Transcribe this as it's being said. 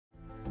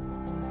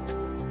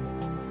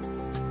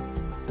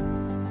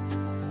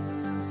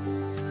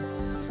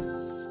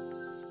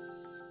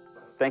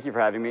thank you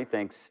for having me.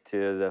 Thanks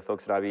to the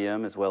folks at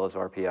IBM as well as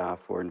RPI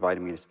for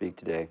inviting me to speak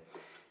today.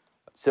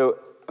 So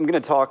I'm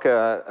going to talk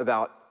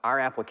about our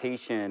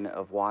application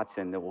of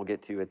Watson that we'll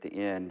get to at the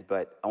end,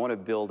 but I want to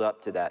build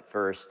up to that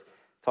first,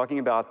 talking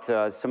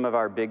about some of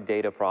our big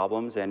data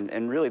problems.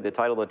 And really the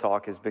title of the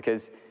talk is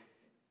because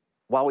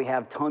while we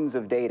have tons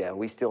of data,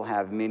 we still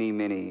have many,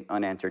 many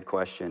unanswered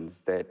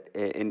questions that,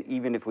 and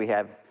even if we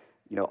have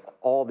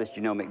all this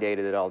genomic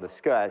data that I'll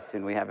discuss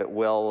and we have it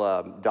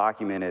well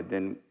documented,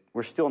 then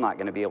we're still not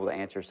going to be able to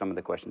answer some of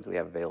the questions we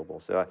have available.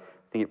 So I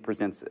think it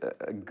presents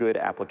a good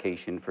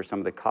application for some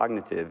of the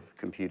cognitive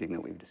computing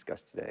that we've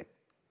discussed today.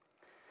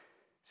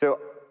 So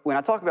when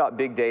I talk about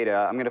big data,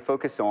 I'm going to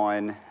focus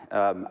on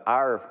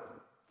our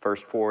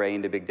first foray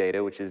into big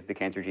data, which is the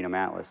Cancer Genome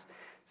Atlas.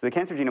 So the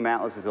Cancer Genome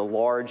Atlas is a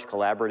large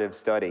collaborative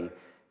study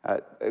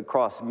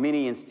across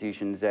many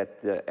institutions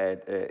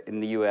in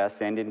the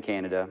US and in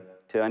Canada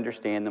to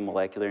understand the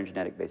molecular and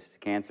genetic basis of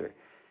cancer.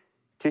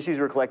 Tissues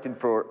were collected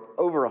for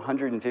over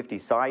 150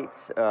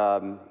 sites,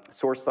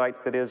 source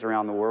sites that is,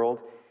 around the world.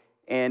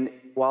 And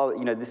while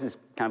this is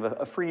kind of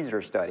a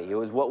freezer study, it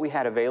was what we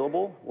had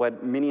available,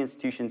 what many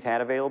institutions had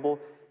available.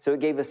 So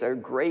it gave us a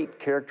great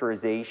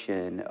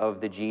characterization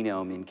of the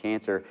genome in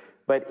cancer,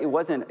 but it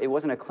wasn't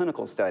a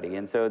clinical study.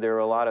 And so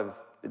there are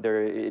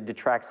it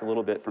detracts a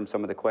little bit from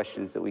some of the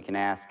questions that we can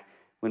ask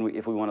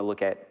if we want to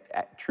look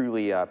at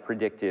truly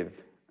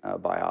predictive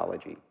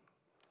biology.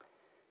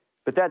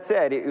 But that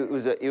said, it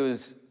was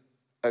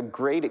a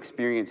great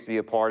experience to be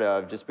a part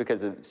of just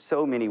because of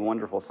so many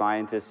wonderful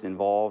scientists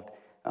involved.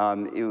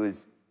 It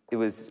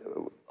was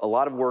a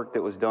lot of work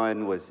that was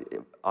done was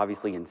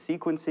obviously in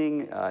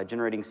sequencing,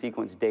 generating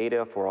sequence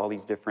data for all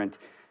these different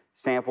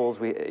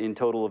samples. In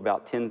total,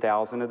 about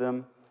 10,000 of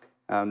them.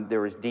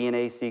 There was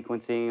DNA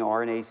sequencing,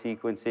 RNA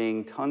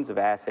sequencing, tons of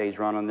assays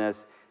run on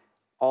this.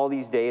 All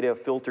these data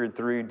filtered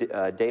through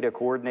data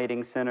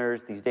coordinating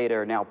centers. These data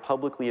are now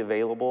publicly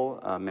available,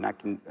 and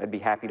I'd be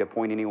happy to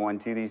point anyone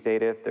to these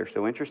data if they're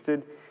so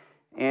interested.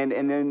 And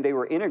then they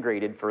were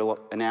integrated for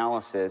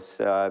analysis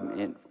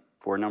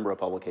for a number of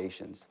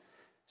publications.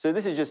 So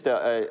this is just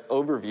an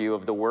overview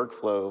of the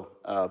workflow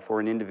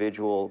for an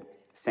individual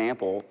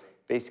sample.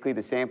 Basically,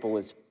 the sample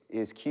is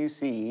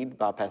QC'd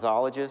by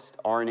pathologists.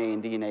 RNA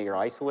and DNA are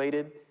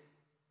isolated.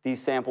 These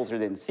samples are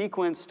then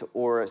sequenced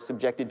or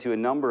subjected to a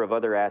number of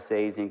other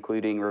assays,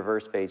 including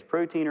reverse phase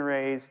protein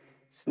arrays,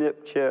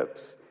 SNP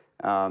chips,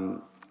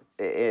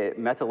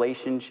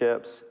 methylation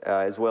chips,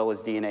 as well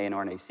as DNA and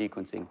RNA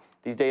sequencing.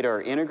 These data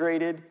are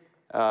integrated,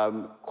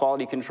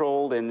 quality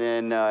controlled, and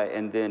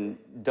then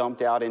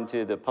dumped out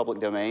into the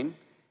public domain.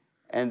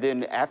 And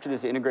then after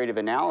this integrative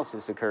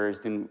analysis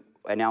occurs, then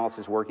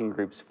analysis working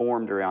groups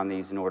formed around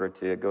these in order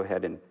to go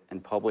ahead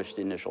and publish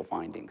the initial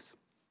findings.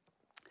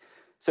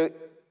 So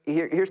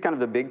here's kind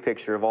of the big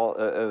picture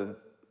of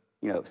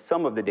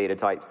some of the data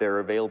types that are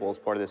available as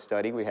part of this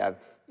study. We have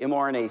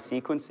mRNA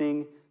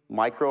sequencing,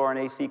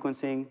 microRNA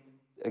sequencing,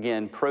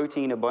 again,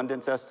 protein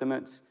abundance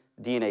estimates,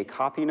 DNA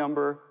copy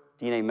number,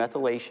 DNA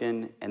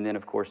methylation, and then,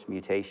 of course,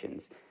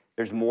 mutations.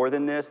 There's more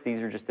than this.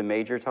 These are just the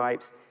major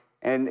types.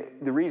 And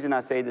the reason I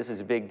say this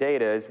is big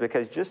data is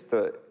because just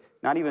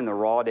not even the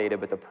raw data,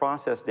 but the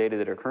processed data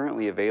that are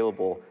currently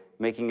available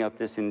making up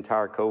this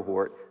entire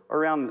cohort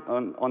around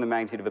on the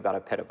magnitude of about a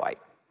petabyte.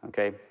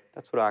 Okay,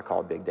 that's what I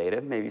call big data.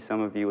 Maybe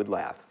some of you would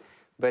laugh,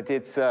 but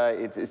it's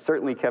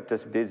certainly kept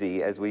us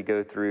busy as we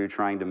go through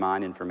trying to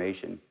mine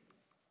information.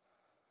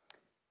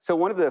 So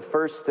one of the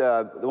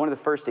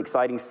first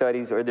exciting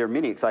studies, or there are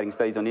many exciting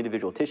studies on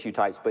individual tissue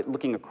types, but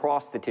looking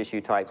across the tissue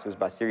types was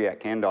by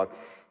Cyriac Kandoth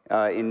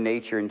in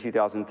Nature in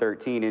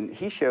 2013, and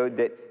he showed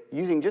that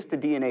using just the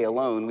DNA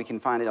alone, we can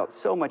find out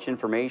so much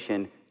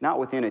information, not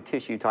within a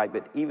tissue type,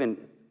 but even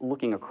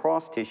looking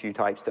across tissue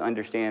types to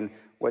understand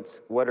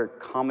what are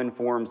common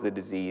forms of the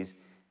disease,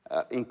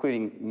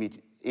 including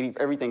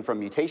everything from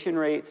mutation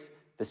rates,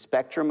 the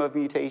spectrum of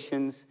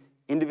mutations,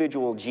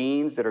 individual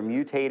genes that are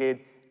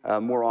mutated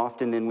more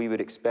often than we would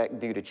expect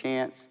due to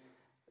chance,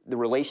 the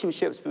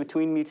relationships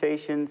between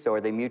mutations, so are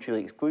they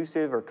mutually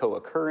exclusive or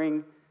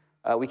co-occurring?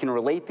 We can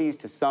relate these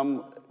to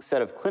some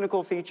set of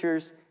clinical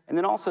features, and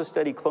then also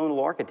study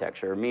clonal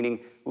architecture, meaning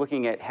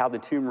looking at how the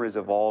tumor is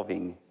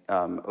evolving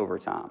over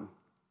time.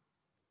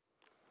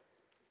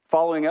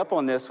 Following up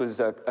on this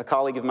was a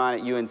colleague of mine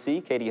at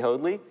UNC, Katie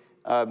Hoadley.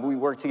 We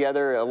worked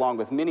together along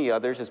with many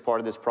others as part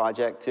of this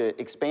project to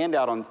expand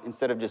out on,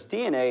 instead of just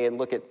DNA, and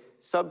look at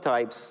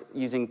subtypes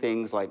using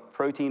things like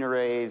protein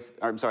arrays,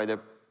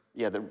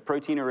 the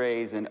protein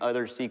arrays and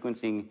other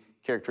sequencing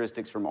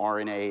characteristics from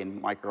RNA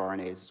and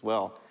microRNAs as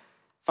well.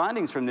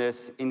 Findings from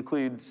this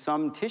include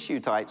some tissue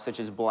types, such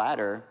as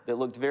bladder, that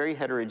looked very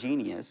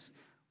heterogeneous,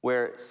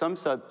 where some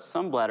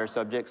bladder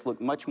subjects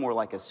look much more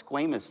like a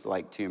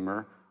squamous-like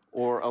tumor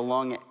or a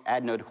lung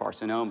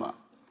adenocarcinoma.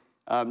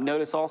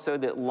 Notice also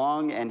that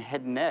lung and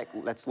head and neck,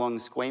 that's lung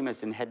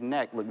squamous and head and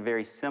neck, look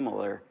very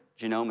similar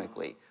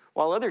genomically,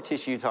 while other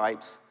tissue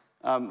types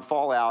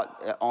fall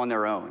out on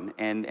their own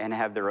and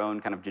have their own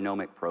kind of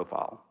genomic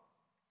profile.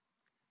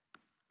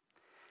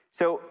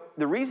 So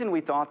the reason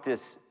we thought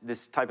this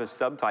type of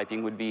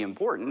subtyping would be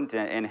important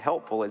and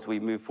helpful as we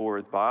move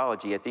forward with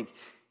biology, I think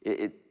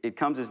it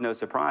comes as no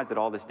surprise that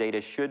all this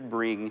data should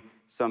bring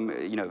some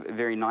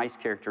very nice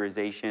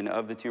characterization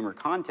of the tumor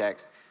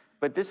context.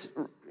 But this,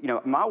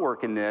 my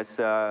work in this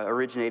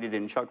originated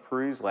in Chuck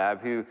Peru's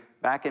lab, who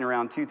back in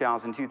around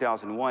 2000,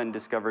 2001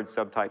 discovered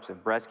subtypes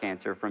of breast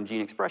cancer from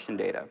gene expression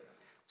data.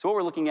 So what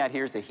we're looking at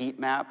here is a heat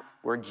map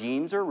where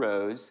genes are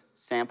rows,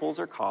 samples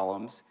are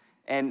columns,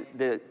 and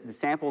the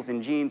samples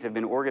and genes have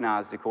been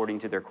organized according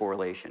to their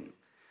correlation.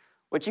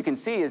 What you can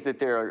see is that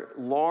there are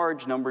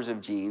large numbers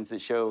of genes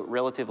that show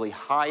relatively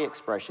high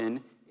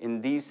expression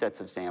in these sets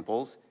of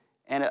samples,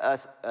 and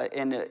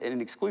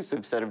an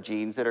exclusive set of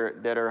genes that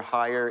are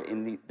higher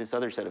in this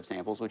other set of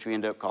samples, which we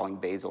end up calling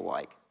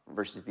basal-like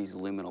versus these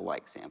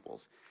luminal-like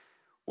samples.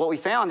 What we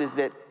found is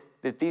that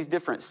these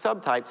different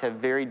subtypes have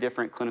very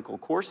different clinical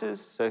courses.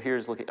 So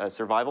here's a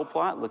survival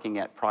plot looking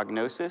at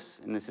prognosis,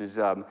 and this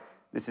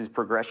is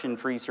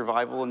progression-free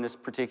survival in this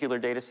particular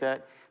data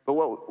set. But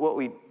what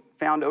we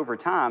found over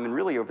time, and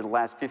really over the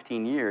last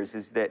 15 years,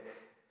 is that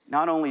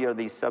not only are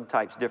these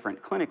subtypes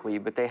different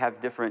clinically, but they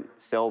have different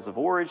cells of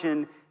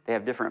origin, they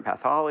have different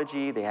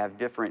pathology, they have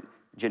different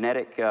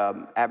genetic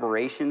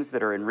aberrations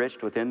that are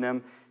enriched within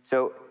them.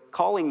 So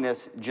calling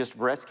this just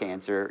breast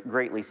cancer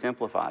greatly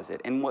simplifies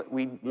it. And what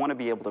we want to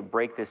be able to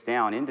break this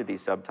down into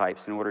these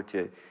subtypes in order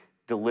to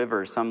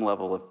deliver some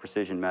level of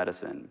precision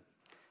medicine.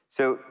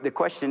 So the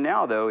question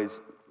now, though, is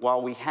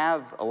while we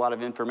have a lot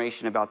of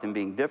information about them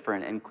being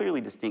different and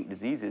clearly distinct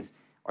diseases,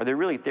 are there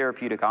really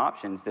therapeutic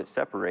options that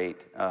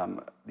separate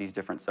these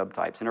different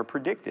subtypes and are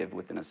predictive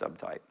within a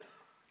subtype?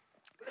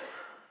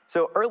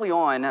 So early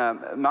on,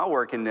 my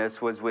work in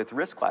this was with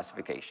risk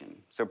classification.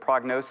 So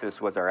prognosis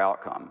was our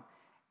outcome.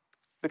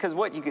 Because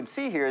what you can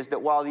see here is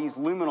that while these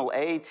luminal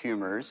A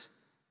tumors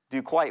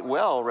do quite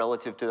well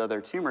relative to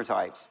other tumor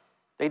types,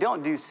 they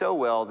don't do so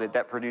well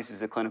that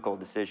produces a clinical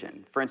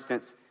decision. For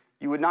instance,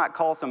 you would not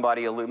call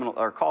somebody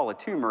call a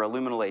tumor a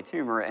luminal A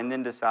tumor and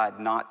then decide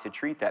not to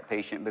treat that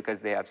patient because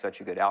they have such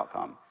a good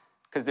outcome.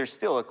 Because there's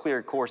still a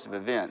clear course of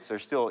events.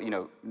 There's still,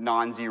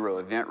 non-zero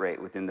event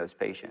rate within those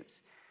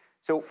patients.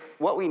 So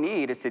what we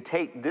need is to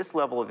take this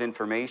level of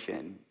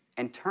information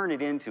and turn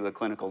it into a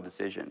clinical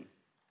decision.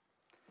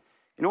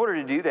 In order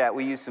to do that,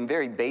 we use some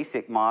very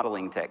basic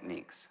modeling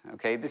techniques,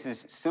 okay? This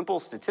is simple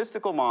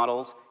statistical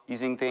models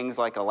using things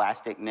like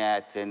elastic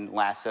net and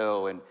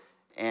lasso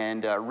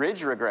and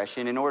ridge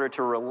regression in order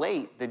to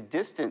relate the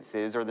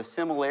distances or the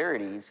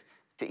similarities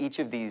to each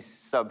of these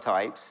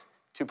subtypes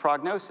to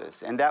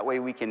prognosis. And that way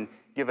we can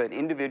give an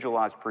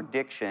individualized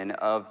prediction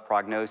of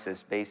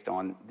prognosis based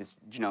on these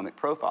genomic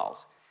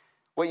profiles.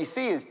 What you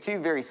see is two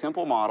very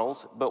simple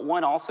models, but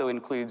one also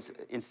includes,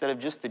 instead of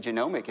just the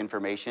genomic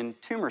information,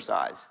 tumor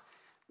size.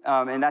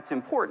 And that's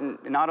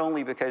important not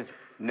only because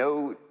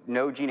no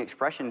gene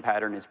expression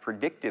pattern is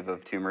predictive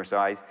of tumor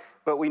size,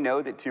 but we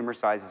know that tumor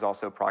size is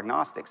also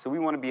prognostic. So we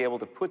want to be able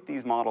to put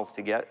these models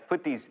together,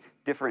 put these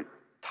different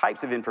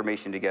types of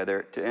information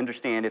together to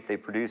understand if they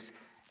produce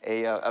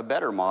a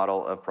better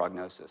model of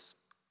prognosis.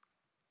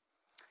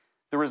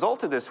 The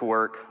result of this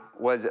work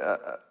was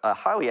a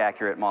highly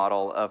accurate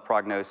model of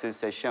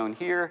prognosis, as shown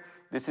here.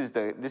 This is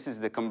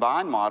the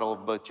combined model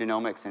of both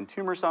genomics and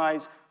tumor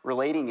size,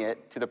 relating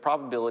it to the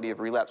probability of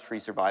relapse-free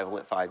survival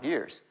at 5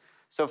 years.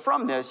 So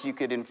from this, you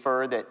could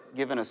infer that,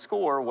 given a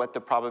score, what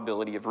the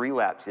probability of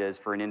relapse is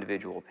for an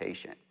individual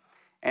patient.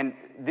 And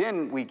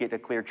then we get a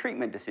clear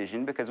treatment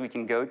decision because we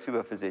can go to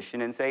a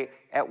physician and say,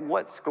 at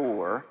what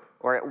score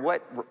or at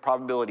what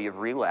probability of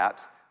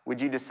relapse would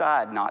you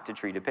decide not to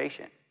treat a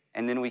patient?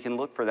 And then we can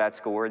look for that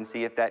score and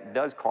see if that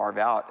does carve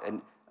out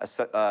a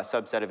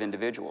subset of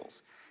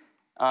individuals.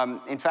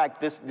 In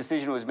fact, this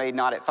decision was made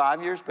not at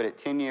 5 years, but at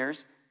 10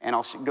 years, and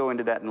I'll go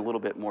into that in a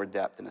little bit more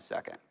depth in a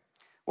second.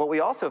 What we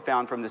also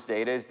found from this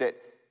data is that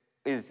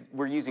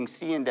we're using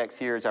C-index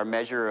here as our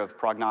measure of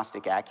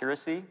prognostic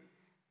accuracy.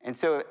 And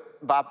so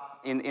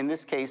in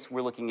this case,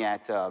 we're looking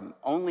at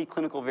only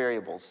clinical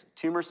variables: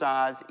 tumor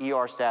size,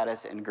 ER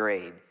status, and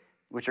grade,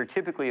 which are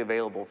typically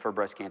available for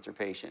breast cancer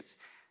patients.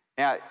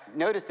 Now,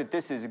 notice that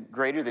this is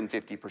greater than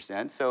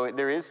 50%, so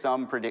there is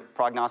some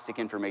prognostic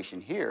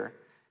information here.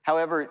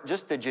 However,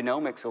 just the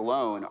genomics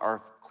alone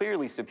are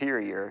clearly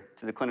superior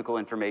to the clinical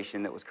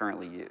information that was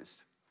currently used.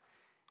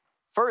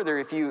 Further,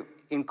 if you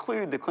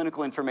include the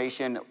clinical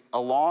information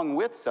along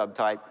with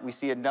subtype, we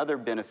see another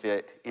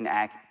benefit in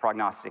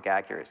prognostic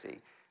accuracy.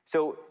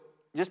 So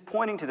just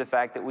pointing to the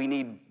fact that we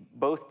need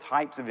both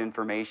types of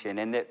information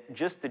and that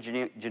just the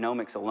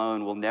genomics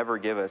alone will never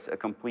give us a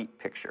complete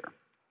picture,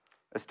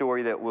 a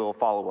story that we'll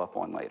follow up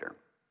on later.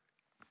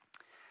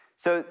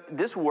 So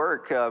this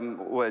work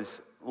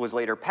was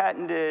later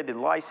patented and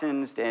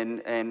licensed,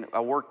 and I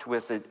worked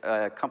with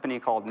a company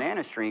called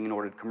NanoString in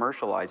order to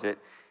commercialize it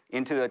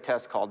into a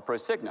test called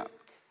Prosigna.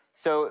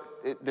 So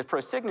the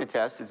Prosigna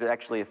test is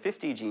actually a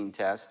 50-gene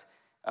test.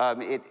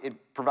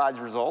 It provides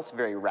results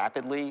very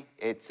rapidly.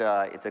 It's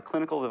a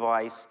clinical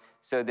device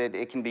so that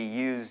it can be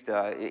used,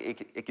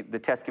 the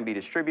test can be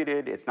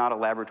distributed. It's not a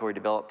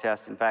laboratory-developed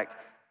test. In fact,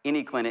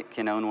 Any clinic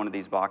can own one of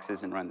these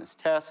boxes and run this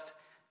test.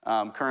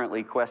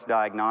 Currently, Quest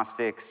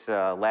Diagnostics,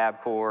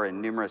 LabCorp,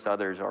 and numerous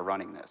others are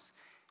running this.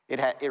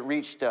 It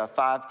reached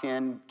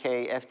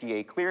 510K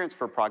FDA clearance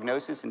for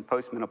prognosis in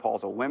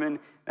postmenopausal women.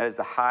 That is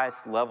the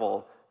highest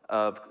level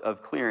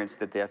of clearance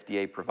that the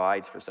FDA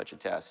provides for such a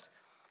test.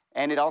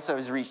 And it also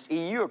has reached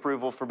EU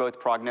approval for both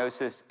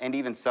prognosis and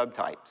even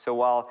subtype. So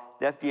while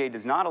the FDA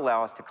does not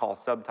allow us to call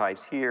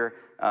subtypes here,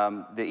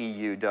 the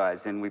EU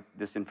does. And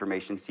this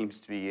information seems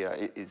to be,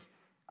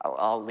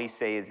 I'll at least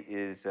say,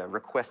 is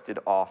requested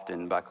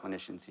often by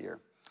clinicians here.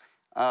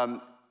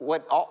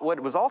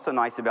 What was also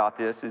nice about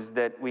this is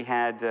that we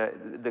had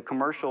the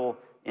commercial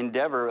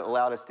endeavor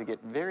allowed us to get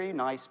very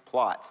nice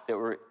plots that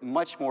were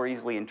much more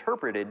easily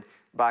interpreted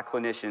by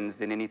clinicians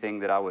than anything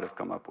that I would have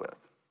come up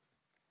with.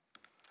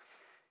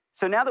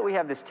 So now that we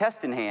have this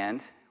test in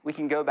hand, we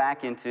can go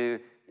back into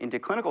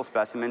clinical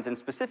specimens and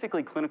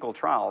specifically clinical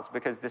trials,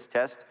 because this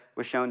test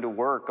was shown to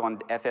work on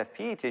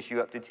FFPE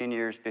tissue up to 10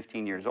 years,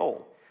 15 years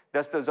old.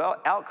 Thus, those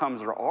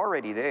outcomes are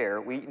already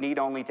there. We need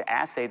only to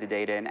assay the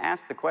data and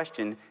ask the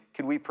question,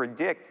 could we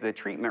predict the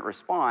treatment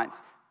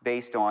response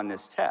based on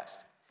this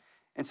test?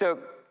 And so,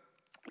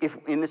 if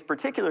in this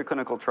particular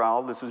clinical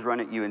trial, this was run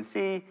at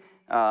UNC,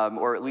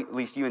 or at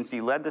least UNC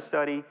led the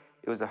study.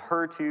 It was a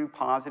HER2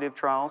 positive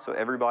trial, so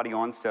everybody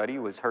on study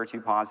was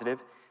HER2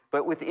 positive.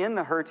 But within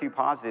the HER2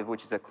 positive,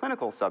 which is a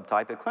clinical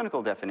subtype, a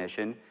clinical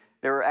definition,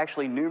 there are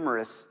actually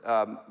numerous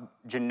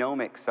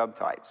genomic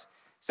subtypes.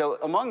 So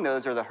among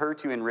those are the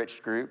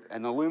HER2-enriched group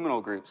and the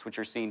luminal groups, which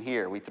are seen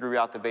here. We threw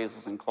out the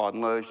basals and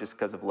Claudin-Lows just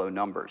because of low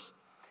numbers.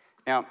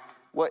 Now,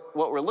 what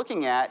we're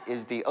looking at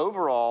is the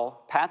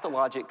overall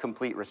pathologic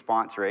complete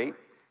response rate.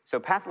 So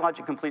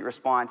pathologic complete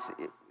response,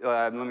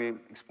 let me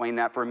explain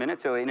that for a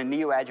minute. So in a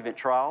neoadjuvant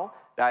trial,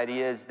 the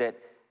idea is that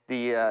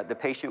the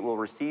patient will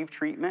receive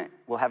treatment,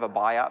 will have a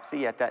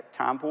biopsy at that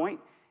time point,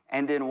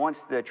 and then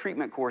once the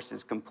treatment course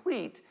is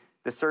complete,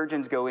 the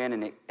surgeons go in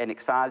and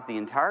excise the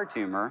entire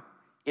tumor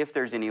if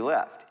there's any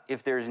left.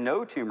 If there's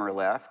no tumor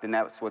left, then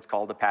that's what's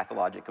called a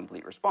pathologic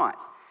complete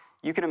response.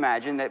 You can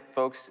imagine that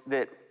folks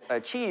that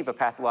achieve a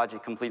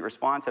pathologic complete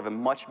response have a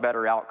much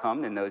better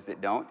outcome than those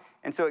that don't,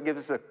 and so it gives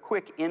us a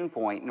quick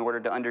endpoint in order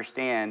to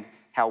understand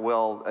how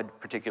well a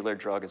particular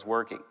drug is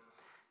working.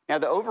 Now,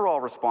 the overall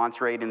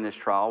response rate in this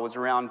trial was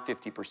around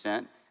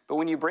 50%, but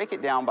when you break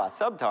it down by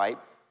subtype,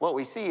 what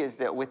we see is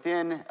that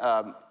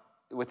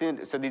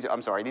so these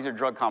are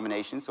drug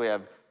combinations, so we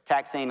have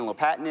taxane and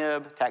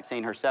lopatinib,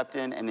 taxane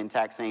Herceptin, and then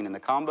taxane in the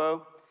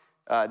combo.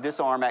 This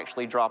arm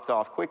actually dropped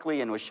off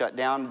quickly and was shut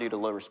down due to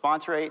low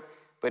response rate.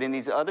 But in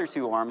these other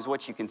two arms,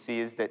 what you can see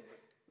is that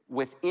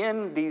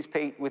within the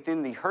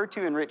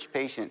HER2-enriched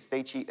patients,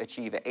 they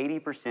achieve an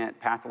 80%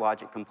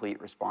 pathologic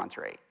complete response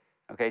rate.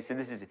 Okay, so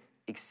this is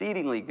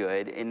exceedingly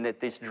good in that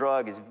this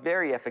drug is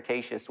very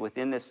efficacious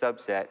within this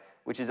subset,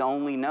 which is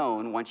only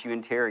known once you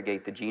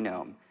interrogate the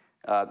genome.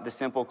 The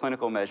simple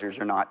clinical measures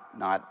are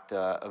not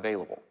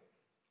available.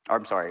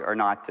 Are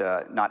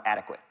not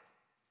adequate.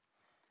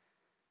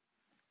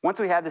 Once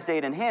we have this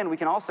data in hand, we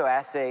can also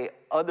assay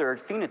other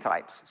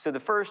phenotypes. So the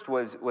first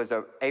was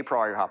a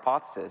priori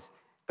hypothesis,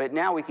 but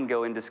now we can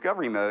go in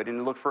discovery mode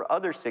and look for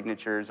other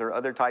signatures or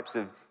other types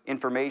of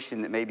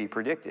information that may be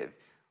predictive.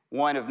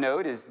 One of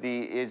note is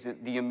the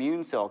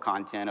immune cell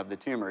content of the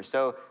tumor.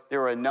 So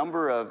there are a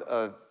number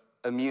of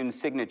immune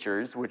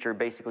signatures, which are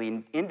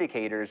basically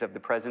indicators of the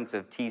presence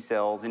of T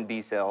cells and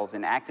B cells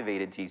and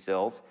activated T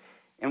cells.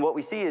 And what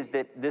we see is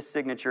that this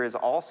signature is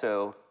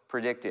also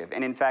predictive,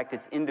 and in fact,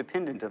 it's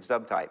independent of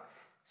subtype.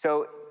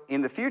 So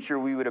in the future,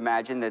 we would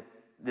imagine that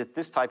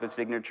this type of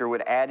signature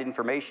would add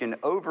information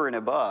over and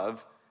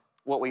above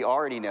what we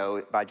already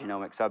know by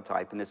genomic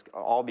subtype, and this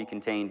will all be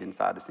contained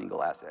inside a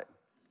single assay.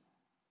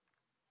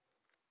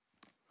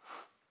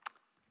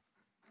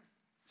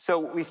 So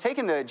we've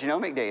taken the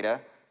genomic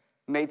data,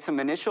 made some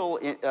initial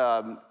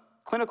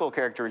clinical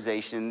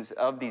characterizations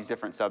of these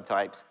different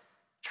subtypes,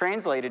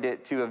 translated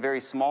it to a very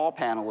small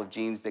panel of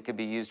genes that could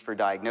be used for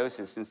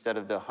diagnosis instead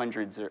of the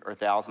hundreds or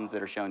thousands that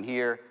are shown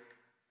here.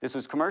 This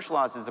was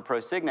commercialized as a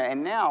Prosigna,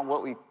 and now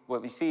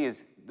what we see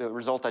is the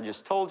result I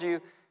just told you,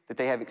 that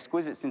they have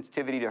exquisite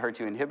sensitivity to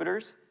HER2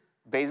 inhibitors.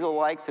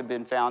 Basal-likes have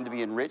been found to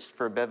be enriched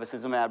for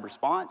bevacizumab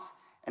response,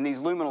 and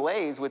these luminal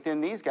A's,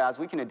 within these guys,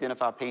 we can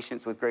identify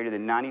patients with greater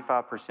than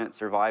 95%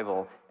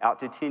 survival out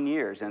to 10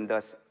 years, and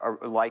thus are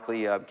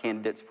likely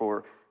candidates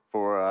for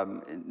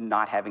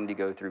not having to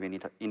go through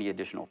any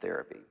additional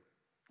therapy.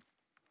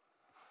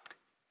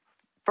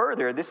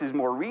 Further, this is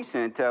more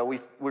recent,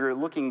 we're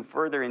looking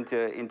further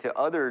into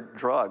other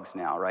drugs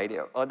now, right?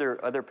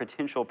 Other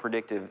potential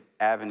predictive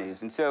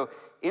avenues. And so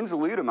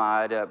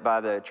enzalutamide,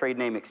 by the trade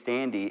name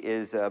Xtandi,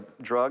 is a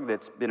drug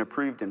that's been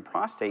approved in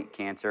prostate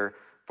cancer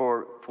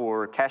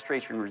for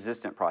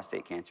castration-resistant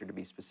prostate cancer, to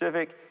be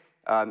specific.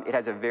 It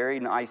has a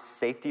very nice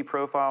safety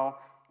profile,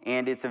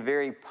 and it's a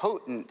very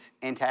potent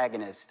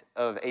antagonist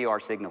of AR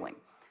signaling.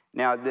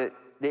 Now, the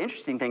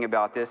interesting thing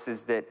about this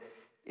is that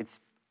it's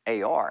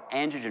AR,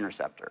 androgen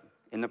receptor.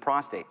 in the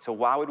prostate. So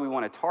why would we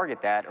want to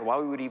target that, or why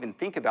we would even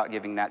think about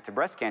giving that to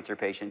breast cancer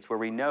patients where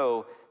we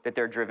know that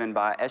they're driven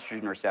by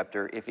estrogen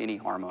receptor, if any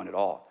hormone at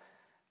all?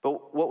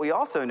 But what we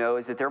also know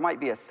is that there might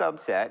be a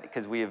subset,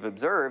 because we have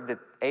observed that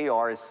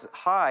AR is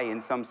high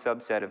in some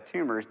subset of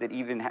tumors that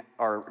even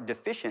are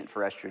deficient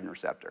for estrogen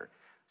receptor.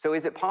 So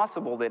is it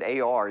possible that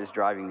AR is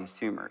driving these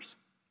tumors?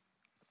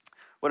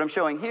 What I'm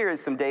showing here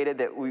is some data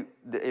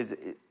that is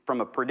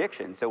from a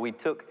prediction. So we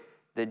took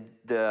the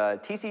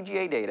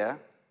TCGA data,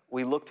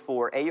 we looked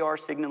for AR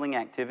signaling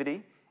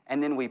activity,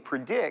 and then we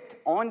predict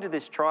onto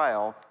this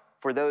trial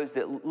for those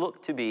that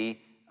look to be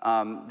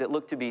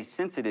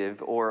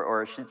sensitive,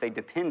 or I should say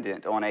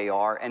dependent on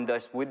AR, and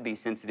thus would be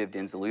sensitive to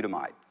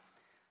enzalutamide.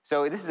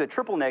 So this is a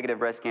triple-negative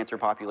breast cancer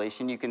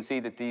population. You can see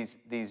that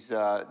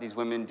these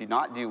women do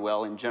not do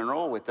well in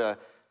general,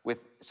 with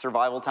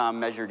survival time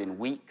measured in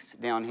weeks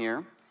down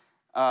here.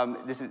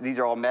 These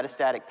are all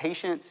metastatic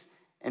patients.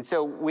 And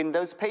so when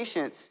those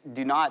patients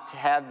do not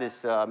have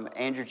this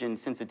androgen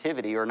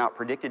sensitivity, or not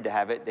predicted to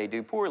have it, they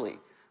do poorly.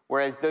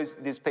 Whereas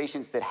these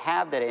patients that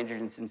have that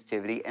androgen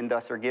sensitivity and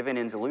thus are given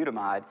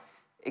enzalutamide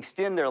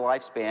extend their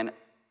lifespan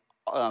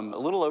a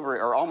little over,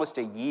 or almost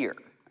a year,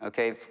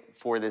 okay,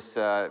 for this,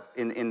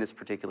 in this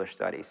particular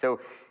study. So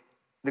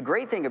the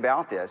great thing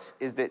about this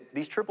is that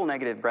these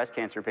triple-negative breast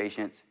cancer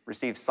patients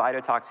receive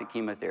cytotoxic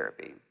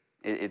chemotherapy.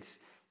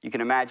 You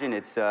can imagine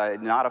it's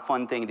not a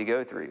fun thing to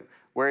go through.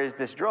 Whereas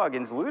this drug,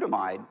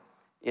 enzalutamide,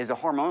 is a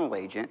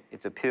hormonal agent.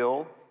 It's a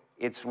pill.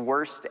 Its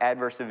worst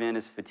adverse event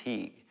is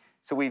fatigue.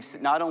 So we've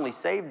not only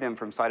saved them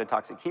from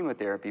cytotoxic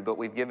chemotherapy, but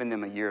we've given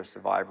them a year of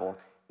survival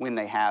when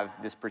they have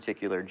this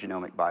particular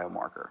genomic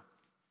biomarker.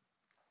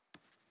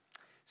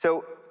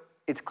 So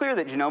it's clear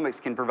that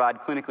genomics can provide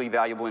clinically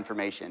valuable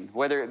information,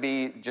 whether it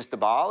be just the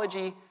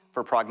biology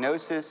for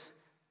prognosis,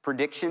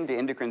 prediction to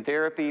endocrine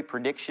therapy,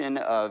 prediction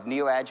of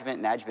neoadjuvant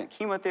and adjuvant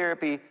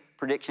chemotherapy,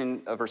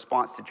 prediction of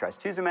response to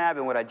trastuzumab,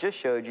 and what I just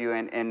showed you,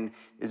 and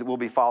will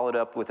be followed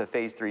up with a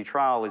phase 3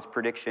 trial, is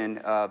prediction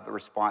of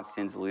response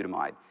to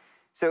enzalutamide.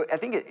 So I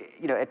think,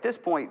 at this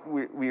point,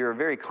 we are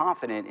very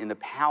confident in the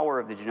power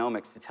of the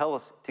genomics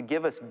to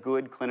give us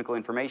good clinical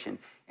information.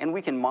 And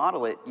we can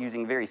model it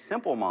using very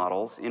simple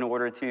models in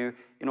order to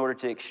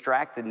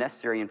extract the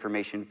necessary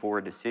information for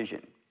a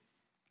decision.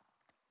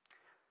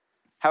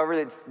 However,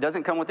 it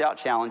doesn't come without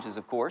challenges,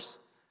 of course.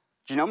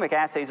 Genomic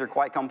assays are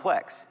quite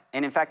complex.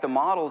 And in fact, the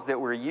models that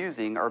we're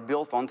using are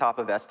built on top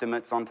of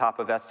estimates on top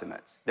of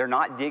estimates. They're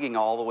not digging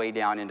all the way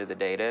down into the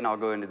data, and I'll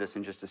go into this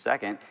in just a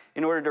second,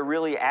 in order to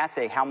really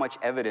assay how much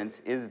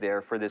evidence is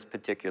there for this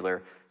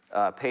particular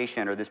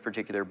patient or this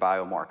particular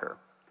biomarker.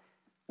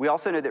 We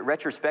also know that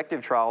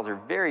retrospective trials are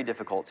very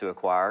difficult to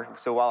acquire.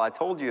 So while I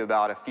told you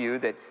about a few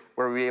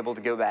where we were able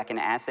to go back and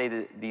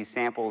assay these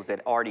samples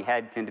that already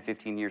had 10 to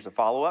 15 years of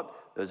follow-up,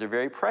 those are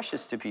very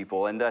precious to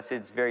people, and thus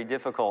it's very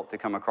difficult to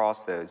come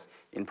across those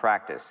in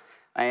practice.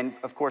 And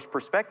of course,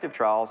 prospective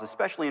trials,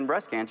 especially in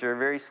breast cancer, are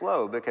very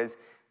slow because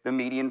the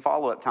median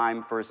follow-up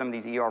time for some of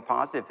these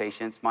ER-positive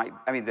patients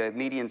the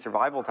median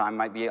survival time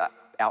might be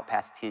out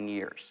past 10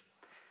 years.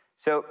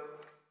 So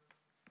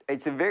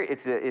it's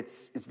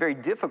very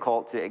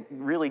difficult to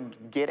really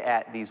get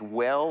at these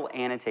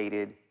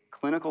well-annotated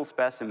clinical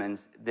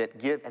specimens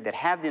that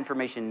have the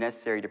information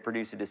necessary to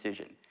produce a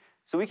decision.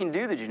 So we can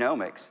do the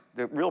genomics.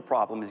 The real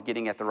problem is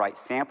getting at the right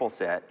sample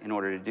set in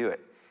order to do it.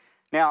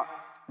 Now,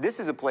 this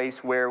is a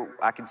place where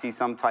I can see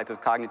some type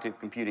of cognitive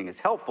computing is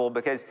helpful,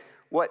 because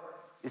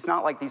it's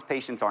not like these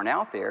patients aren't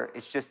out there.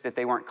 It's just that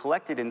they weren't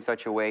collected in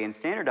such a way and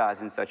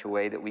standardized in such a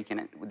way that we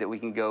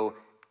can go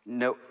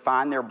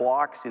find their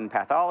blocks in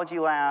pathology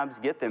labs,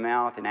 get them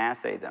out, and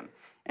assay them.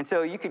 And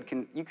so you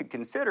could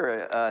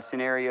consider a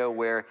scenario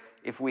where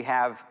if we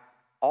have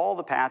all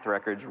the path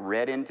records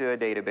read into a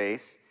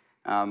database,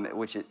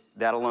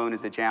 that alone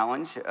is a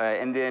challenge,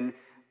 and then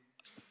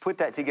put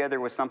that together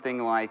with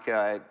something like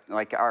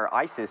our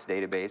ISIS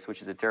database,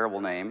 which is a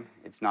terrible name.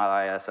 It's not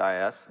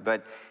ISIS,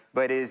 but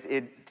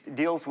it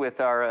deals with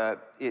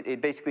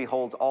it basically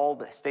holds all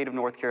the state of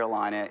North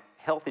Carolina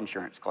health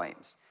insurance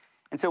claims.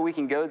 And so we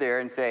can go there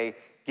and say,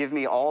 give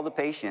me all the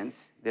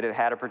patients that have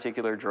had a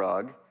particular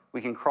drug. We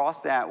can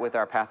cross that with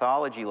our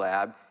pathology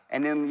lab,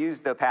 and then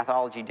use the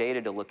pathology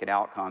data to look at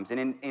outcomes,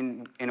 and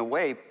in a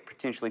way,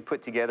 potentially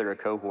put together a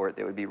cohort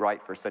that would be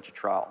right for such a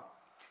trial,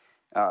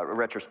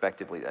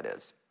 retrospectively, that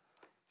is.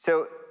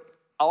 So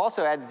I'll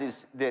also add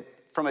that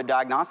from a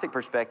diagnostic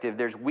perspective,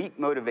 there's weak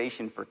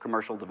motivation for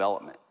commercial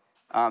development.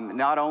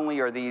 Not only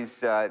are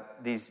these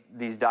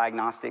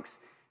diagnostics,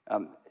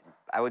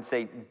 I would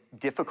say,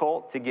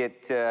 difficult to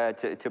get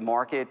to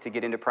market, to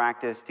get into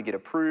practice, to get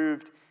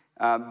approved,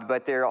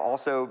 but they're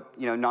also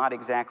not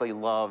exactly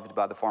loved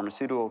by the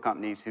pharmaceutical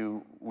companies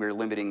who we're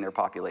limiting their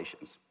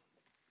populations.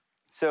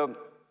 So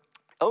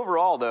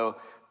overall, though,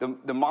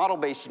 the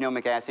model-based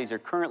genomic assays are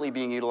currently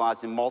being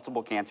utilized in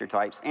multiple cancer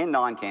types and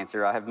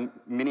non-cancer. I have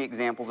many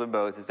examples of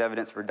both as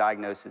evidence for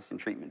diagnosis and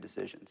treatment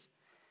decisions.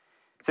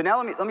 So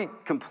now let me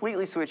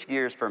completely switch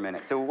gears for a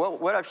minute. So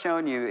what I've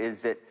shown you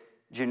is that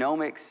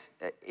genomics,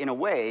 in a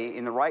way,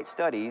 in the right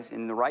studies,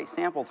 in the right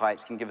sample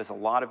types, can give us a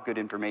lot of good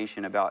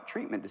information about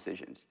treatment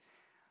decisions.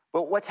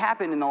 But what's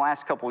happened in the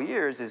last couple of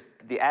years is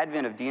the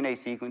advent of DNA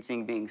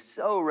sequencing being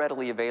so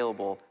readily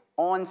available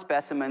on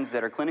specimens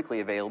that are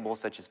clinically available,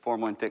 such as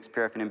formalin-fixed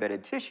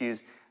paraffin-embedded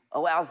tissues,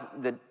 allows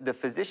the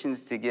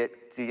physicians to get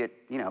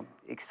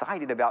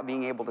excited about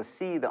being able to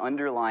see the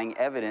underlying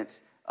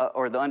evidence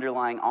or the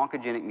underlying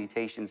oncogenic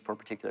mutations for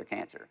particular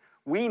cancer.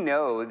 We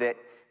know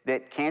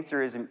that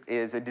cancer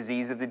is a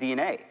disease of the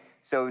DNA.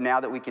 So now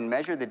that we can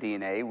measure the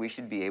DNA, we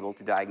should be able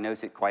to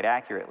diagnose it quite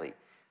accurately.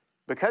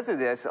 Because of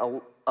this,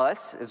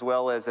 us, as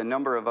well as a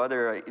number of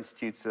other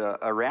institutes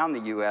around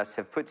the US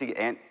have put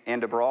together,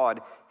 and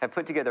abroad, have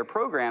put together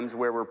programs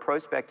where we're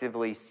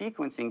prospectively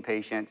sequencing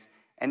patients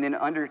and then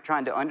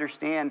trying to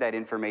understand that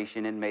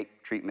information and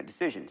make treatment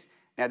decisions.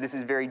 Now, this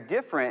is very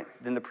different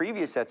than the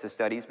previous sets of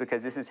studies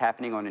because this is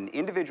happening on an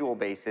individual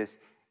basis,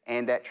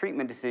 and that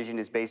treatment decision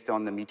is based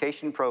on the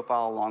mutation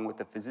profile along with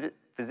the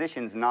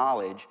physician's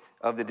knowledge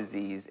of the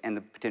disease and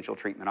the potential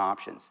treatment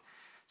options.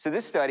 So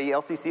this study,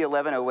 LCC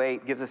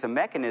 1108, gives us a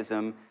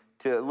mechanism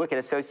to look at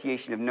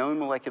association of known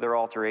molecular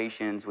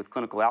alterations with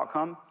clinical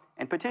outcome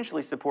and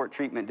potentially support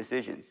treatment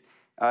decisions.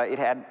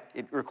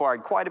 It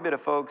required quite a bit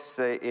of folks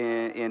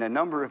in a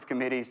number of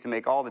committees to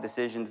make all the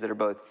decisions that are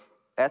both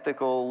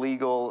ethical,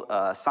 legal,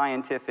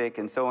 scientific,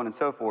 and so on and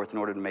so forth in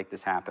order to make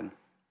this happen.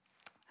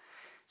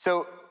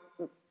 So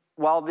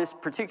while this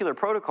particular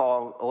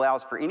protocol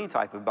allows for any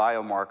type of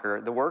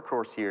biomarker, the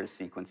workhorse here is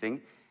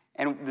sequencing.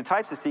 And the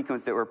types of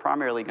sequence that we're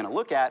primarily going to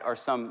look at are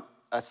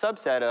a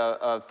subset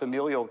of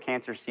familial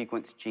cancer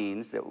sequence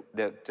genes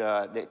that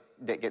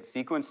get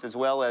sequenced, as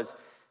well as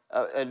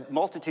a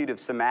multitude of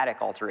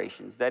somatic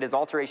alterations. That is,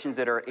 alterations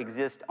that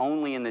exist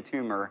only in the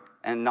tumor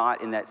and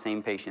not in that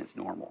same patient's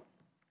normal.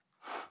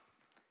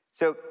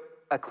 So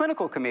a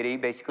clinical committee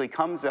basically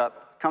comes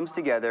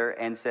together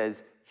and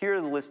says, here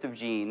are the list of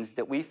genes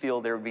that we feel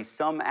there would be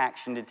some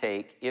action to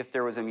take if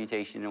there was a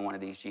mutation in one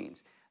of these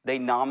genes. They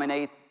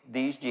nominate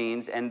these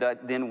genes, and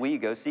then we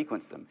go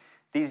sequence them.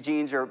 These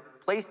genes are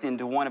placed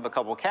into one of a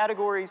couple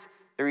categories.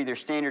 They're either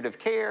standard of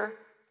care,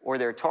 or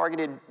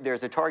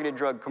there's a targeted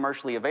drug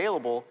commercially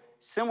available,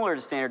 similar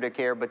to standard of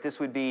care, but this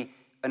would be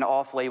an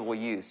off-label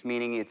use,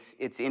 meaning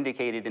it's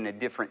indicated in a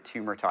different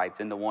tumor type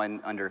than the one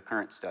under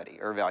current study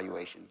or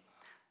evaluation.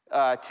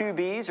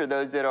 2Bs are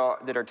those that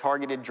are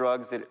targeted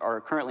drugs that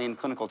are currently in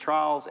clinical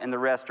trials, and the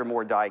rest are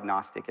more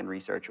diagnostic and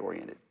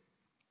research-oriented.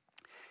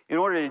 In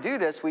order to do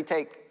this, we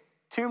take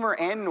tumor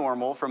and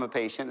normal from a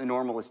patient. The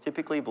normal is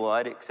typically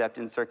blood, except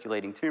in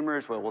circulating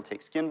tumors, where we'll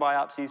take skin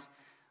biopsies.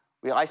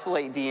 We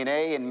isolate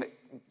DNA and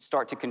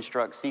start to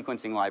construct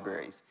sequencing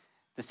libraries.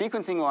 The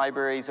sequencing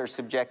libraries are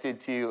subjected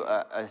to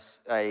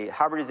a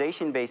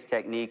hybridization-based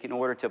technique in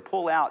order to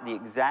pull out the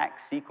exact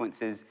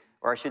sequences,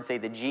 or I should say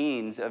the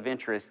genes of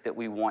interest that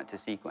we want to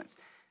sequence.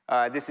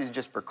 This is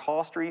just for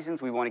cost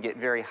reasons. We want to get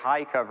very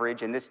high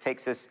coverage, and this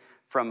takes us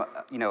from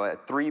a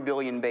 3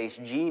 billion base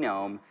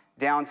genome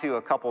down to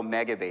a couple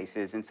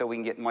megabases, and so we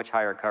can get much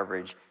higher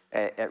coverage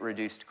at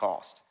reduced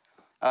cost.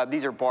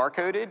 These are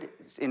barcoded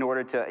in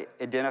order to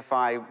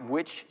identify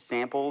which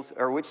samples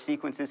or which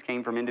sequences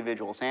came from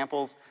individual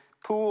samples,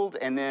 pooled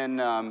and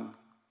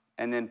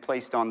then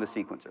placed on the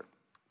sequencer.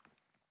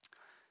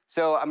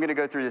 So I'm going to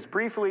go through this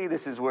briefly.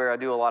 This is where I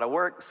do a lot of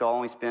work, so I'll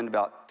only spend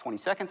about 20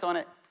 seconds on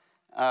it.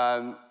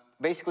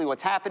 Basically,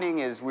 what's happening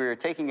is we're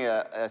taking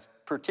a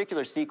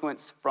particular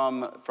sequence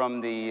from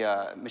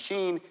the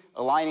machine,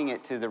 aligning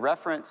it to the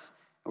reference.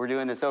 We're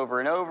doing this over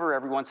and over.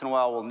 Every once in a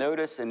while, we'll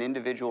notice an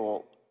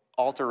individual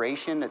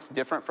alteration that's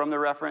different from the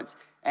reference.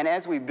 And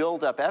as we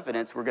build up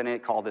evidence, we're going to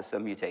call this a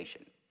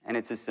mutation. And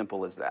it's as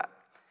simple as that.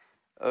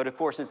 But of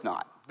course, it's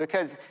not.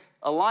 Because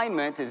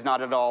alignment is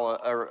not at all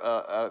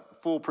a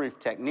foolproof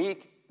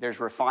technique. There's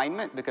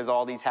refinement, because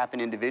all these happen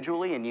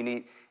individually,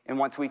 and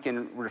once we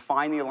can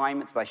refine the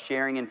alignments by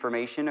sharing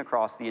information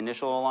across the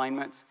initial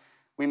alignments,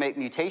 we make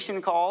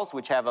mutation calls,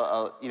 which have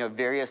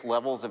various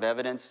levels of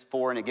evidence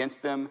for and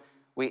against them.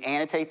 We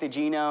annotate the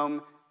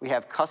genome. We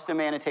have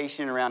custom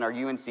annotation around our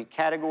UNC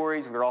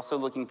categories. We're also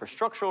looking for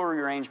structural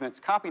rearrangements,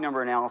 copy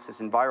number analysis,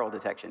 and viral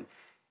detection.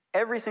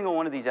 Every single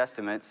one of these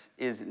estimates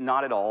is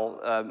not at all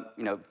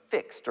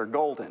fixed or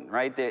golden,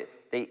 right?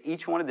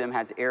 Each one of them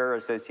has error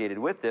associated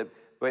with it,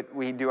 but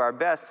we do our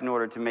best in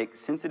order to make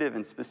sensitive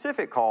and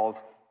specific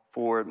calls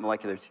for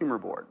Molecular Tumor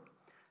Board.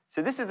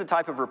 So this is the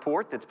type of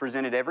report that's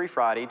presented every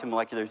Friday to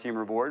Molecular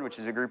Tumor Board, which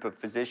is a group of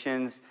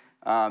physicians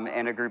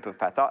and a group of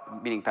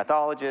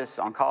pathologists,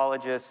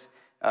 oncologists,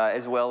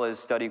 as well as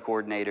study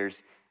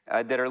coordinators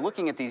that are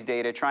looking at these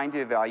data, trying to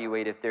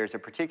evaluate if there's a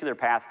particular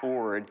path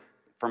forward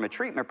from a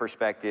treatment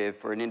perspective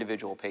for an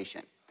individual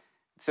patient.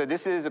 So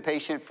this is a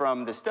patient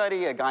from the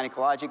study, a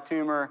gynecologic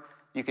tumor.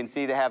 You can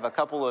see they have a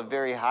couple of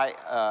very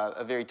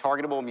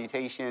targetable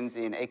mutations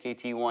in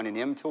AKT1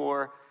 and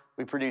mTOR.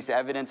 We produce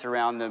evidence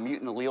around the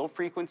mutant allele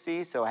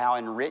frequency, so how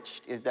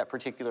enriched is that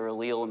particular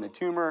allele in the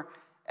tumor,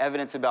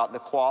 evidence about the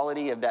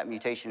quality of that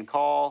mutation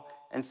call,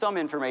 and some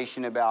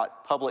information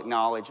about public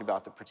knowledge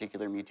about the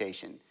particular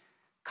mutation.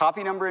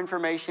 Copy number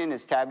information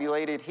is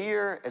tabulated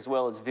here as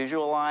well as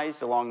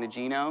visualized along the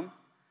genome.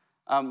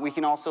 We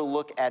can also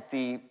look at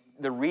the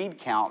read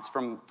counts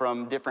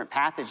from different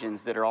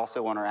pathogens that are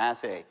also on our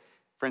assay.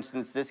 For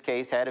instance, this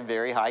case had a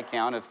very high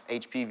count of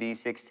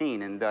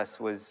HPV-16 and thus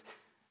was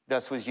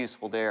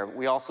useful there.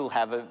 We also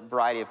have a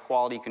variety of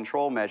quality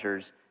control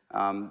measures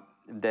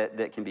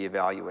that can be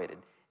evaluated.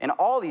 And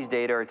all these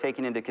data are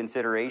taken into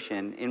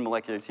consideration in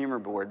molecular tumor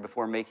board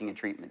before making a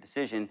treatment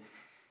decision.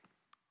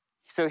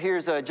 So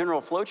here's a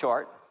general flow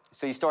chart.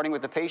 So you're starting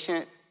with the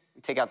patient,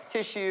 you take out the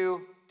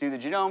tissue, do the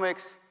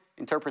genomics,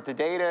 interpret the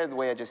data the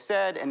way I just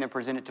said, and then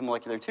present it to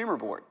molecular tumor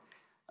board.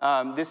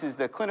 This is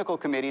the clinical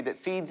committee that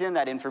feeds in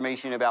that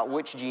information about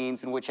which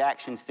genes and which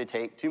actions to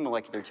take to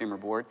molecular tumor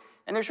board.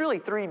 And there's really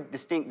 3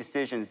 distinct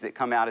decisions that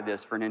come out of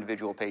this for an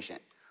individual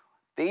patient.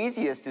 The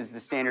easiest is the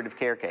standard of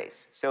care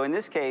case. So in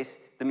this case,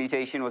 the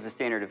mutation was a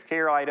standard of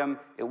care item.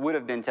 It would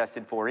have been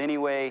tested for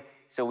anyway,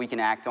 so we can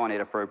act on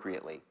it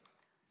appropriately.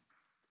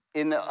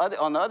 On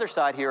the other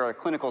side here are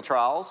clinical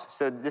trials.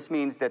 So this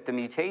means that the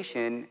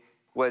mutation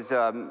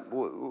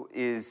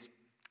is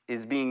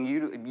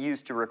being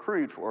used to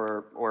recruit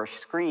or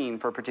screen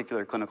for a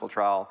particular clinical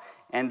trial,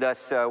 and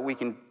thus we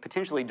can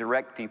potentially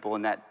direct people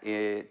in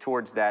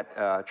towards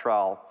that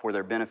trial for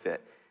their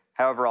benefit.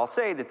 However, I'll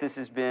say that this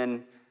has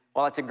been,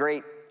 while it's a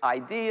great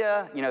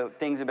idea,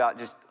 things about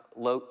just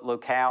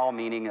locale,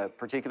 meaning a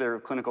particular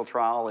clinical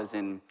trial is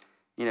in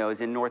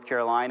North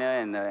Carolina,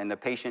 and the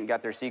patient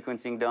got their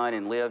sequencing done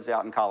and lives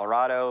out in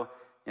Colorado,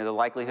 the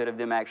likelihood of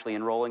them actually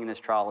enrolling in this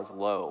trial is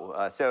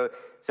low. So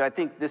I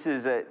think this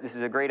is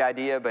a great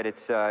idea, but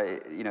it's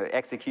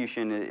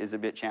execution is a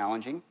bit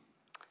challenging.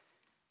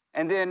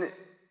 And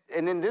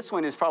then this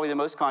one is probably the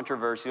most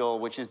controversial,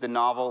 which is the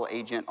novel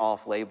agent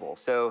off-label.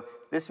 So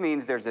this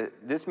means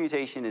this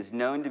mutation is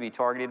known to be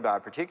targeted by a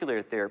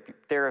particular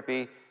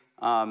therapy,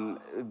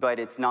 but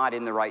it's not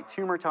in the right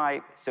tumor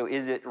type. So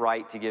is it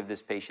right to give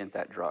this patient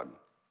that drug?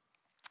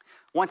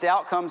 Once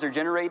outcomes are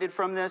generated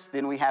from this,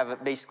 then we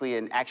have basically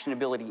an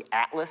actionability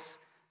atlas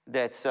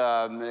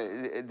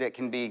that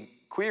can be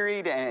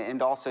queried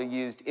and also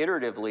used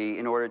iteratively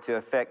in order to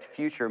affect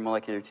future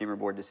molecular tumor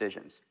board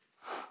decisions.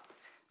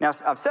 Now,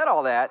 I've said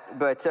all that,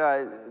 but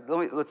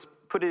let's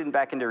put it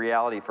back into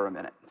reality for a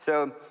minute.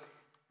 So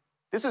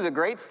this was a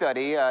great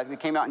study that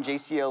came out in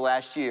JCO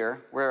last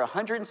year, where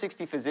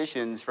 160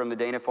 physicians from the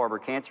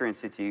Dana-Farber Cancer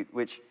Institute,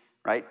 which,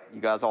 right,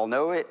 you guys all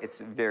know it, it's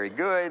very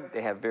good,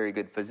 they have very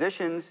good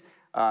physicians,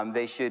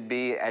 they should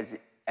be as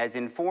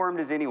informed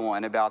as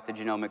anyone about the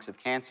genomics of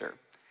cancer.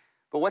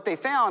 But what they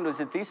found was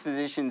that these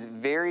physicians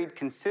varied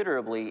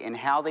considerably in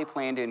how they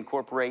plan to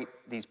incorporate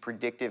these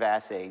predictive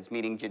assays,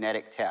 meaning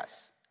genetic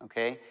tests,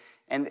 okay?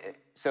 And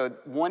so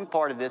one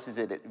part of this is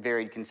that it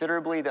varied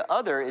considerably. The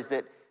other is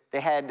that they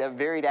had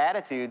varied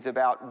attitudes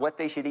about what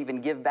they should even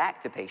give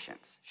back to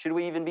patients. Should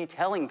we even be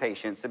telling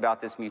patients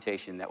about this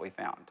mutation that we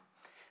found?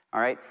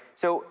 All right,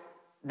 so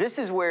this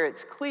is where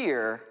it's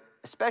clear,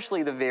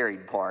 especially the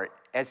varied part,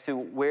 as to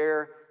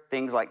where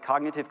things like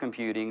cognitive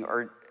computing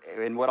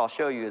and what I'll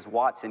show you is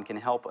Watson can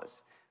help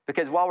us.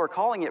 Because while we're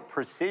calling it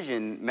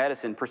precision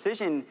medicine,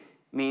 precision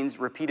means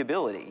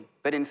repeatability,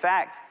 but in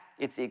fact,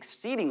 it's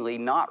exceedingly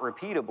not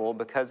repeatable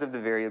because of the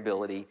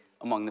variability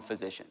among the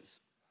physicians.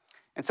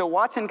 And so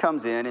Watson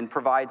comes in and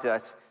provides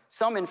us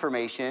some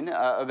information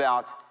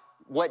about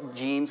what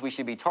genes we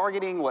should be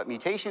targeting, what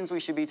mutations we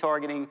should be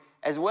targeting,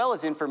 as well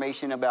as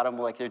information about a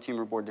molecular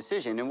tumor board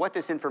decision. And what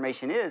this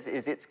information is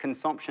its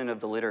consumption of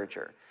the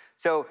literature.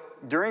 So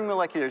during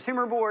molecular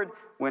tumor board,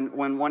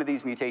 when one of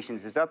these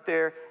mutations is up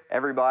there,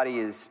 everybody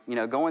is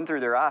going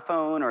through their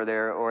iPhone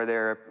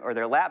or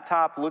their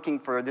laptop looking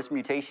for this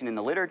mutation in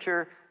the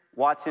literature.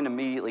 Watson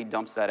immediately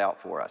dumps that out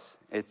for us.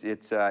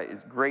 It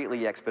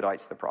greatly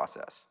expedites the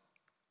process.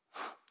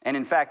 And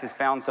in fact, has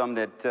found some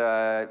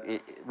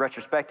that,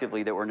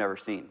 retrospectively, that were never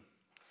seen.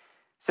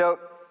 So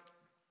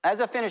as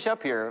I finish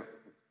up here,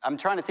 I'm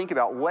trying to think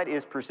about what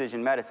is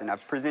precision medicine.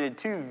 I've presented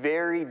 2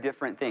 very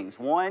different things.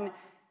 One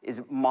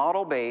is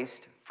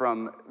model-based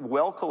from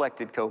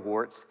well-collected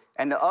cohorts,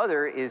 and the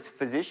other is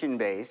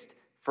physician-based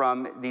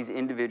from these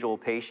individual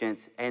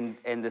patients and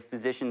the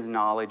physician's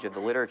knowledge of the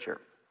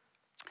literature.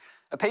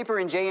 A paper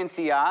in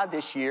JNCI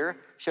this year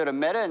showed a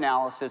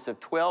meta-analysis of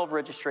 112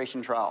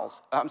 registration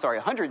trials.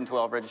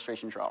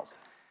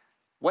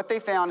 What they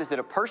found is that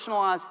a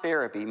personalized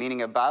therapy,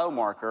 meaning a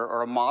biomarker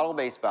or a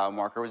model-based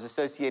biomarker, was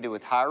associated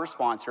with higher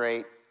response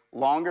rate,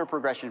 longer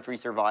progression-free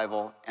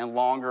survival, and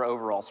longer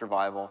overall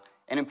survival.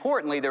 And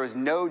importantly, there was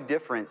no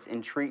difference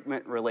in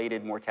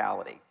treatment-related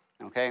mortality,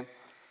 okay?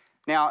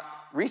 Now,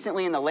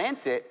 recently in The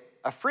Lancet,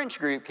 a French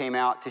group came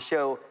out to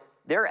show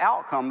their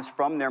outcomes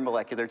from their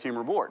molecular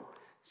tumor board.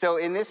 So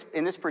in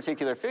this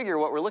particular figure,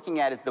 what we're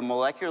looking at is the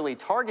molecularly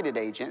targeted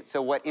agent.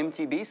 So what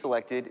MTB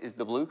selected is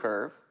the blue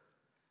curve.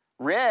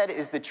 Red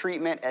is the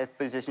treatment at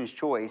physician's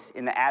choice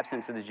in the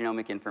absence of the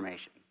genomic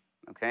information,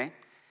 okay?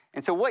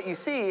 And so what you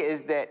see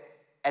is that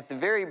at the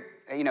very,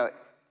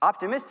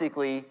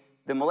 optimistically,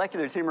 the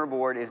molecular tumor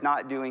board is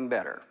not doing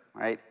better,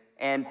 right?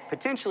 And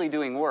potentially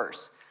doing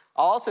worse.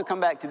 I'll also come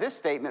back to this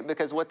statement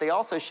because what they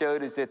also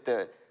showed is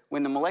that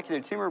when the molecular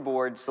tumor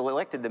board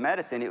selected the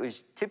medicine, it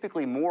was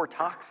typically more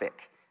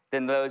toxic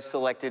than those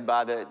selected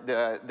by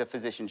the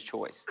physician's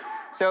choice.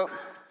 So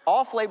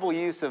off-label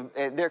use of,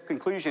 their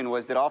conclusion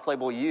was that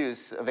off-label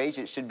use of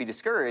agents should be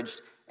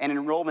discouraged and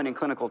enrollment in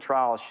clinical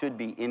trials should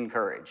be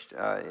encouraged.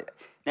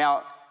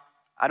 Now,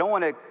 I don't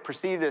want to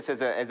perceive this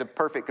as a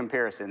perfect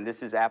comparison.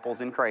 This is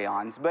apples and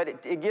crayons, but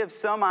it gives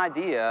some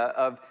idea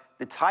of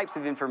the types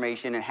of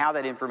information and how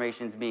that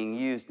information is being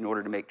used in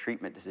order to make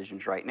treatment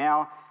decisions right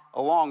now,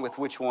 along with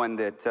which one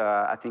that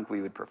I think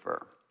we would prefer.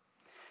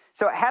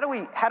 So how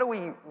do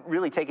we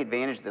really take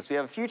advantage of this? We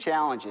have a few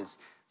challenges.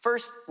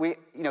 First,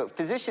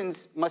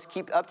 physicians must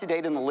keep up to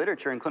date in the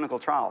literature and clinical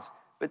trials,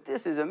 but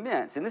this is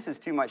immense, and this is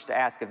too much to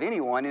ask of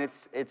anyone, and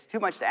it's too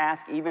much to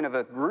ask even of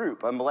a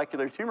group, a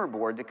molecular tumor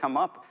board, to come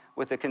up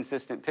with a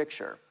consistent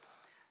picture.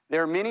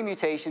 There are many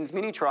mutations,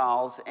 many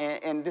trials,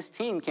 and this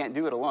team can't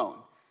do it alone.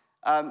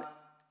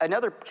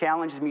 Another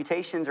challenge is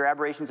mutations or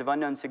aberrations of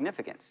unknown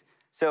significance.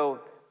 So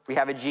we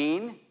have a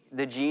gene.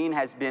 The gene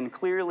has been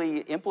clearly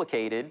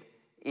implicated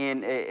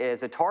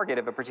as a target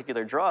of a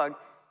particular drug,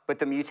 but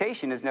the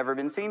mutation has never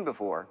been seen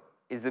before.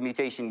 Is the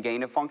mutation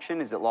gain of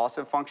function? Is it loss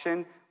of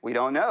function? We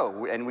don't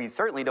know, and we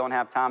certainly don't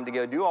have time to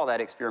go do all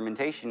that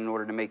experimentation in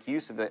order to make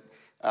use of it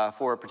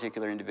for a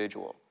particular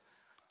individual.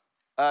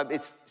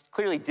 It's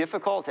clearly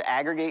difficult to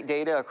aggregate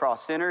data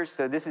across centers,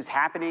 so this is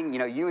happening.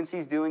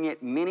 UNC's doing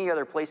it, many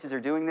other places are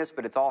doing this,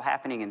 but it's all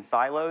happening in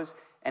silos,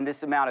 and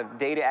this amount of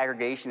data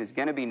aggregation is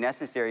going to be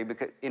necessary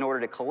in order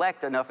to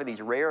collect enough of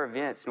these rare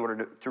events in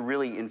order to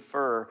really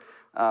infer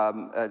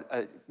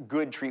a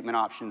good treatment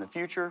option in the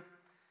future.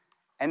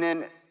 And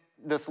then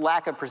this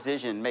lack of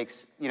precision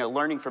makes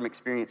learning from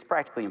experience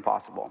practically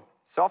impossible.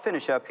 So I'll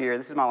finish up here.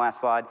 This is my last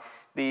slide.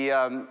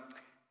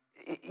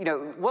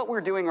 What we're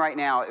doing right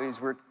now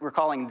is we're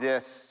calling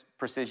this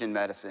precision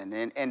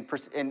medicine. And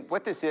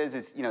what this is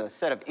a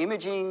set of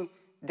imaging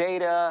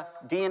data,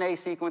 DNA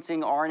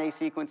sequencing, RNA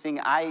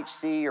sequencing,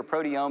 IHC or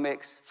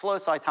proteomics, flow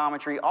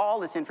cytometry. All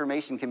this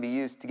information can be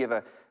used to give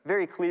a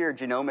very clear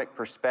genomic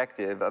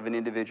perspective of an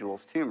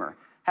individual's tumor.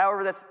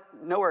 However, that's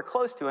nowhere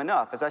close to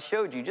enough. As I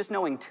showed you, just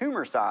knowing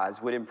tumor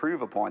size would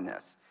improve upon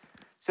this.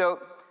 So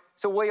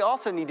we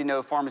also need to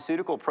know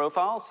pharmaceutical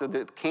profiles, so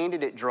the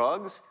candidate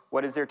drugs,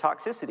 what is their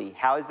toxicity?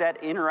 How does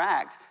that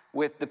interact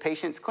with the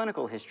patient's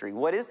clinical history?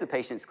 What is the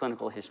patient's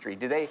clinical history?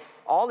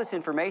 All this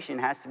information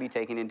has to be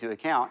taken into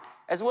account,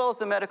 as well as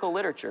the medical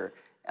literature.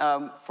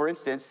 For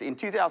instance, in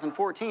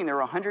 2014, there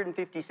were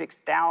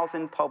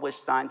 156,000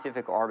 published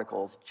scientific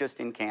articles just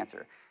in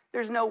cancer.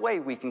 There's no way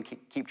we can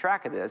keep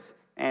track of this,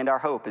 and our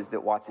hope is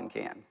that Watson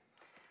can.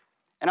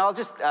 And I'll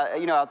just,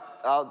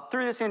 I'll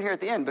throw this in here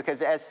at the end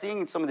because as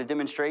seeing some of the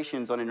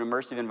demonstrations on an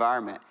immersive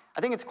environment,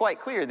 I think it's quite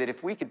clear that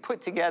if we could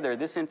put together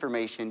this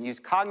information, use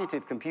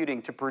cognitive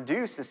computing to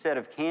produce a set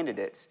of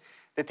candidates,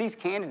 that these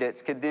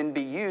candidates could then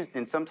be used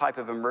in some type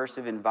of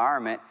immersive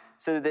environment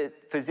so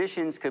that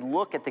physicians could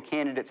look at the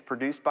candidates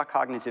produced by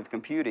cognitive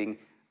computing,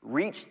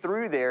 reach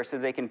through there so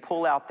they can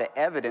pull out the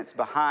evidence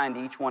behind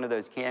each one of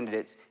those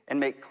candidates and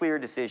make clear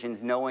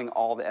decisions knowing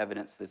all the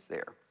evidence that's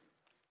there.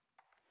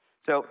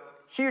 So,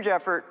 huge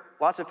effort,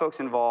 lots of folks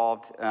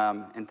involved,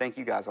 and thank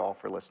you guys all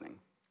for listening.